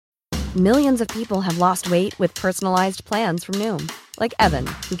Millions of people have lost weight with personalized plans from Noom. Like Evan,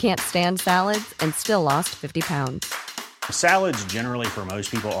 who can't stand salads and still lost 50 pounds. Salads generally for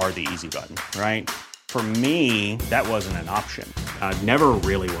most people are the easy button, right? For me, that wasn't an option. I never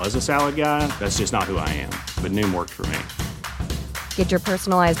really was a salad guy. That's just not who I am. But Noom worked for me. Get your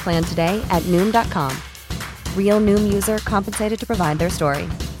personalized plan today at Noom.com. Real Noom user compensated to provide their story.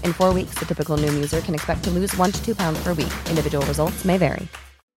 In 4 weeks, the typical Noom user can expect to lose 1 to 2 pounds per week. Individual results may vary.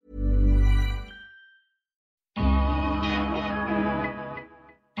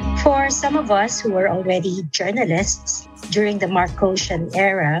 For some of us who were already journalists during the Marcosian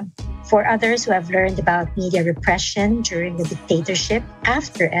era, for others who have learned about media repression during the dictatorship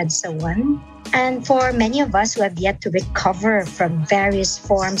after EDSA 1, and for many of us who have yet to recover from various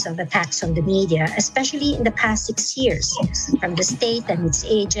forms of attacks on the media, especially in the past 6 years, from the state and its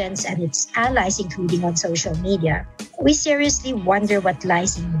agents and its allies, including on social media, we seriously wonder what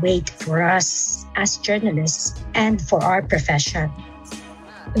lies in wait for us as journalists and for our profession.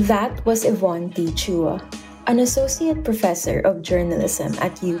 That was Yvonne T. Chua, an associate professor of journalism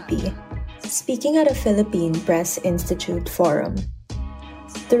at UP, speaking at a Philippine Press Institute forum.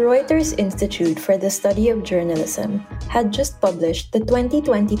 The Reuters Institute for the Study of Journalism had just published the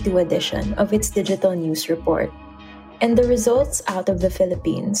 2022 edition of its digital news report, and the results out of the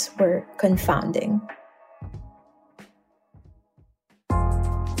Philippines were confounding.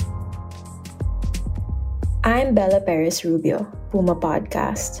 I'm Bella Perez Rubio, Puma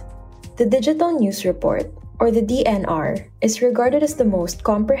Podcast. The Digital News Report, or the DNR, is regarded as the most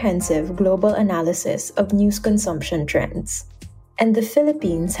comprehensive global analysis of news consumption trends, and the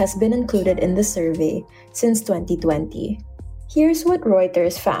Philippines has been included in the survey since 2020. Here's what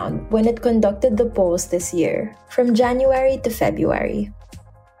Reuters found when it conducted the polls this year, from January to February.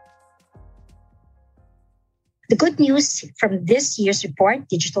 The good news from this year's report,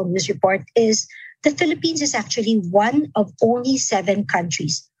 Digital News Report, is the Philippines is actually one of only 7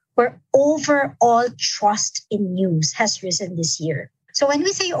 countries where overall trust in news has risen this year. So when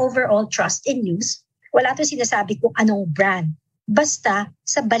we say overall trust in news, wala to sinasabi kung anong brand. Basta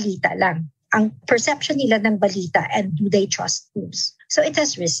sa balita lang. Ang perception nila ng balita and do they trust news. So it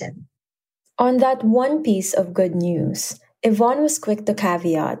has risen. On that one piece of good news, Yvonne was quick to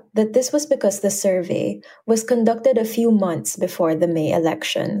caveat that this was because the survey was conducted a few months before the May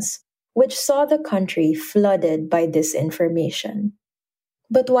elections, which saw the country flooded by disinformation.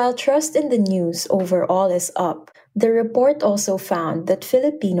 But while trust in the news overall is up, the report also found that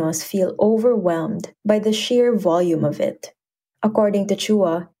Filipinos feel overwhelmed by the sheer volume of it. According to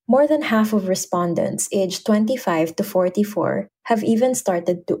Chua, more than half of respondents aged 25 to 44 have even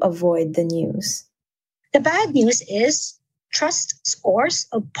started to avoid the news. The bad news is trust scores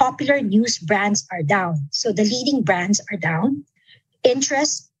of popular news brands are down. So the leading brands are down.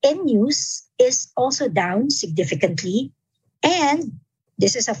 Interest in news is also down significantly. And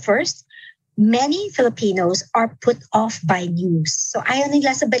this is a first, many Filipinos are put off by news. So ayaw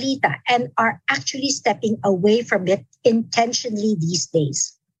nila sa balita and are actually stepping away from it intentionally these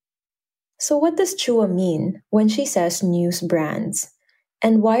days. So what does Chua mean when she says news brands?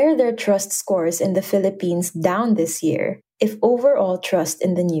 And why are their trust scores in the Philippines down this year if overall trust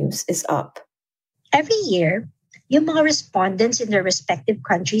in the news is up? Every year, yung mga respondents in their respective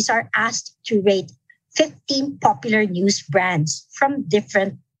countries are asked to rate 15 popular news brands from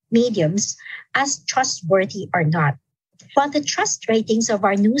different mediums as trustworthy or not. While the trust ratings of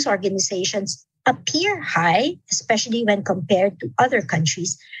our news organizations appear high, especially when compared to other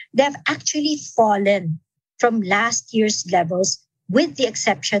countries, they have actually fallen from last year's levels with the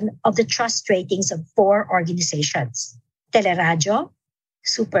exception of the trust ratings of 4 organizations: Teleradio,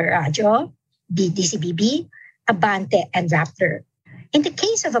 Super Radio, DCBB, Abante, and Rappler. In the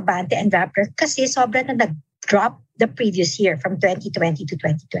case of Abante and Rappler, kasi sobra na nag-drop the previous year from 2020 to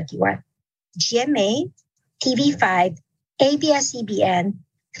 2021. GMA, TV5, ABS-CBN,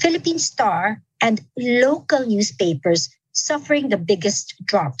 Philippine Star, and local newspapers suffering the biggest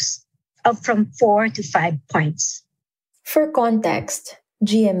drops of from 4 to 5 points. For context,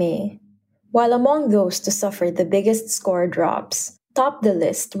 GMA, while among those to suffer the biggest score drops, topped the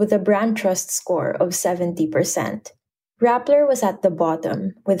list with a brand trust score of 70%. Rappler was at the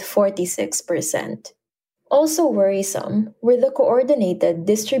bottom with 46%. Also worrisome were the coordinated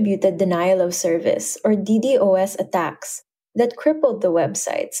distributed denial of service or DDoS attacks that crippled the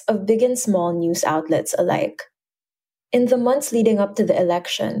websites of big and small news outlets alike. In the months leading up to the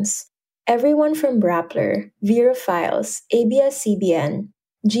elections, everyone from Rappler, Vera Files, ABS-CBN,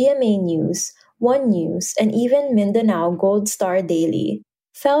 GMA News, One News, and even Mindanao Gold Star Daily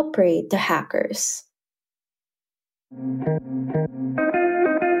fell prey to hackers.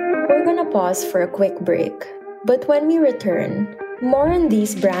 We're gonna pause for a quick break, but when we return, more on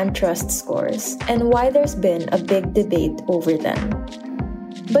these brand trust scores and why there's been a big debate over them.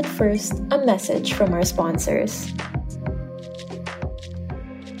 But first, a message from our sponsors.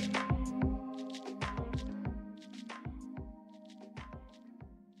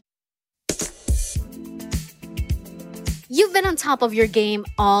 You've been on top of your game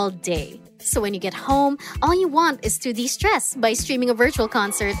all day. So when you get home, all you want is to de-stress by streaming a virtual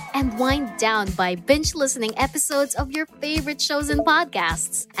concert and wind down by binge-listening episodes of your favorite shows and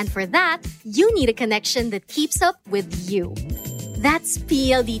podcasts. And for that, you need a connection that keeps up with you. That's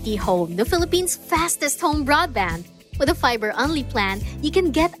PLDT Home, the Philippines' fastest home broadband. With a fiber-only plan, you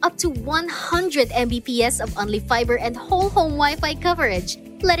can get up to 100 Mbps of only fiber and whole home Wi-Fi coverage,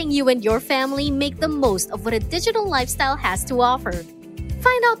 letting you and your family make the most of what a digital lifestyle has to offer.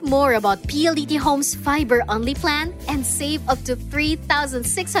 Find out more about PLDT Home's fiber-only plan and save up to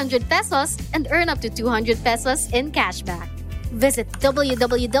 3,600 pesos and earn up to 200 pesos in cashback. Visit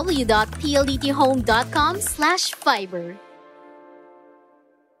www.pldthome.com/fiber.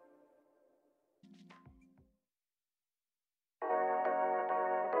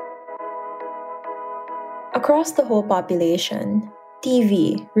 Across the whole population,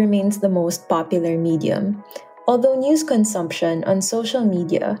 TV remains the most popular medium, although news consumption on social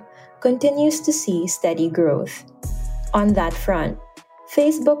media continues to see steady growth. On that front,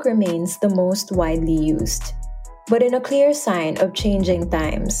 Facebook remains the most widely used. But in a clear sign of changing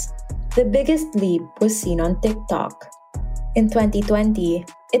times, the biggest leap was seen on TikTok. In 2020,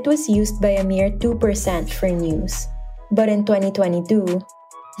 it was used by a mere 2% for news, but in 2022,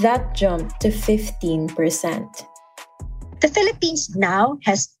 that jumped to 15%. The Philippines now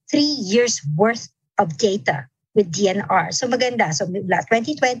has 3 years worth of data with DNR. So maganda. So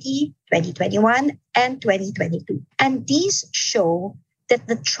 2020, 2021, and 2022. And these show that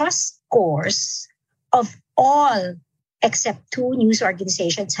the trust scores of all except 2 news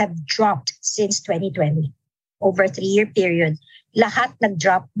organizations have dropped since 2020. Over a 3-year period, lahat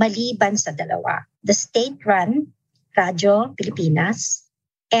nag-drop maliban sa dalawa. The state-run Radyo Pilipinas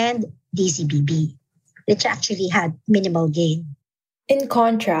and DZBB, which actually had minimal gain. In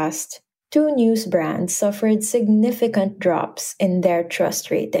contrast, 2 news brands suffered significant drops in their trust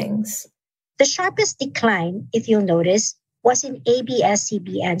ratings. The sharpest decline, if you'll notice, was in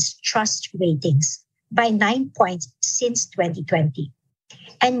ABS-CBN's trust ratings by 9 points since 2020.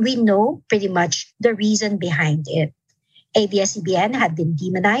 And we know pretty much the reason behind it. ABS-CBN had been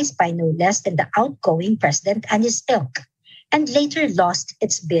demonized by no less than the outgoing president and his ilk, and later lost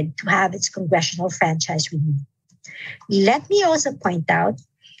its bid to have its congressional franchise renewed. Let me also point out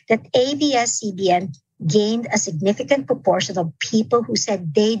that ABS-CBN gained a significant proportion of people who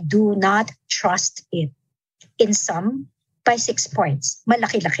said they do not trust it. In some, by 6 points.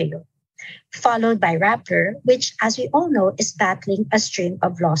 Malaki-laki yun. Followed by Rappler, which, as we all know, is battling a string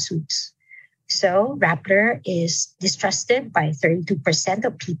of lawsuits. So Rappler is distrusted by 32%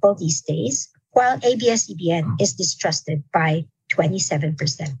 of people these days, while ABS-CBN is distrusted by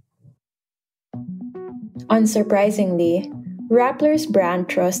 27%. Unsurprisingly, Rappler's brand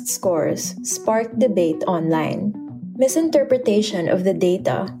trust scores sparked debate online. Misinterpretation of the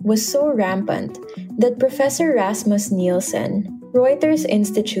data was so rampant that Professor Rasmus Nielsen, Reuters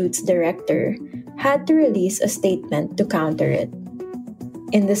Institute's director, had to release a statement to counter it.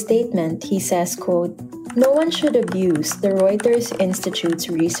 In the statement, he says, quote, "No one should abuse the Reuters Institute's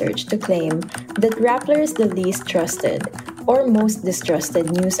research to claim that Rappler is the least trusted or most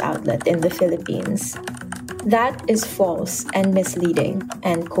distrusted news outlet in the Philippines. That is false and misleading,"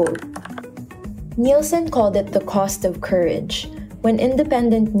 end quote. Nielsen called it the cost of courage when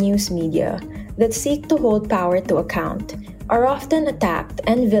independent news media that seek to hold power to account are often attacked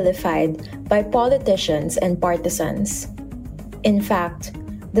and vilified by politicians and partisans. In fact,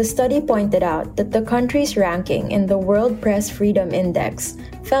 the study pointed out that the country's ranking in the World Press Freedom Index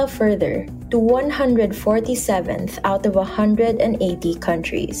fell further to 147th out of 180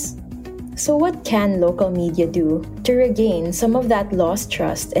 countries. So what can local media do to regain some of that lost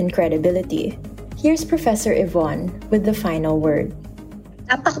trust and credibility? Here's Professor Yvonne with the final word.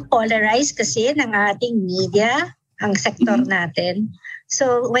 Napaka-polarized kasi ng ating media, ang sektor natin.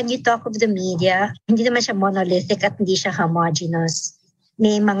 So when you talk of the media, hindi naman siya monolithic at hindi siya homogeneous.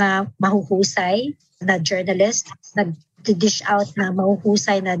 May mga mahuhusay na journalist, nag-dish out na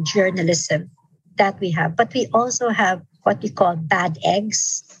mahuhusay na journalism that we have. But we also have what we call bad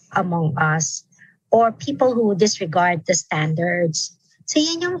eggs among us, or people who disregard the standards. So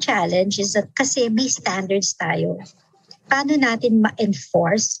yun yung challenge, is that kasi may standards tayo. Paano natin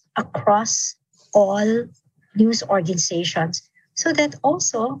ma-enforce across all news organizations so that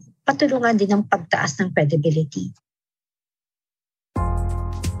also matulungan din ang pagtaas ng credibility.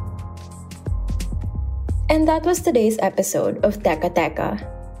 And that was today's episode of Teka Teka.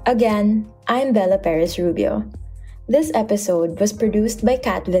 Again, I'm Bella Perez Rubio. This episode was produced by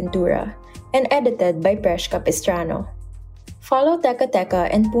Kat Ventura and edited by Presh Capistrano. Follow Teka Teka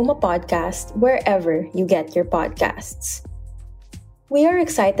and Puma Podcast wherever you get your podcasts. We are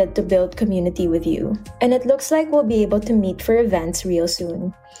excited to build community with you, and it looks like we'll be able to meet for events real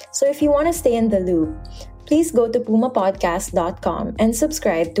soon. So if you want to stay in the loop, please go to pumapodcast.com and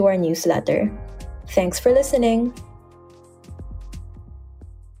subscribe to our newsletter. Thanks for listening.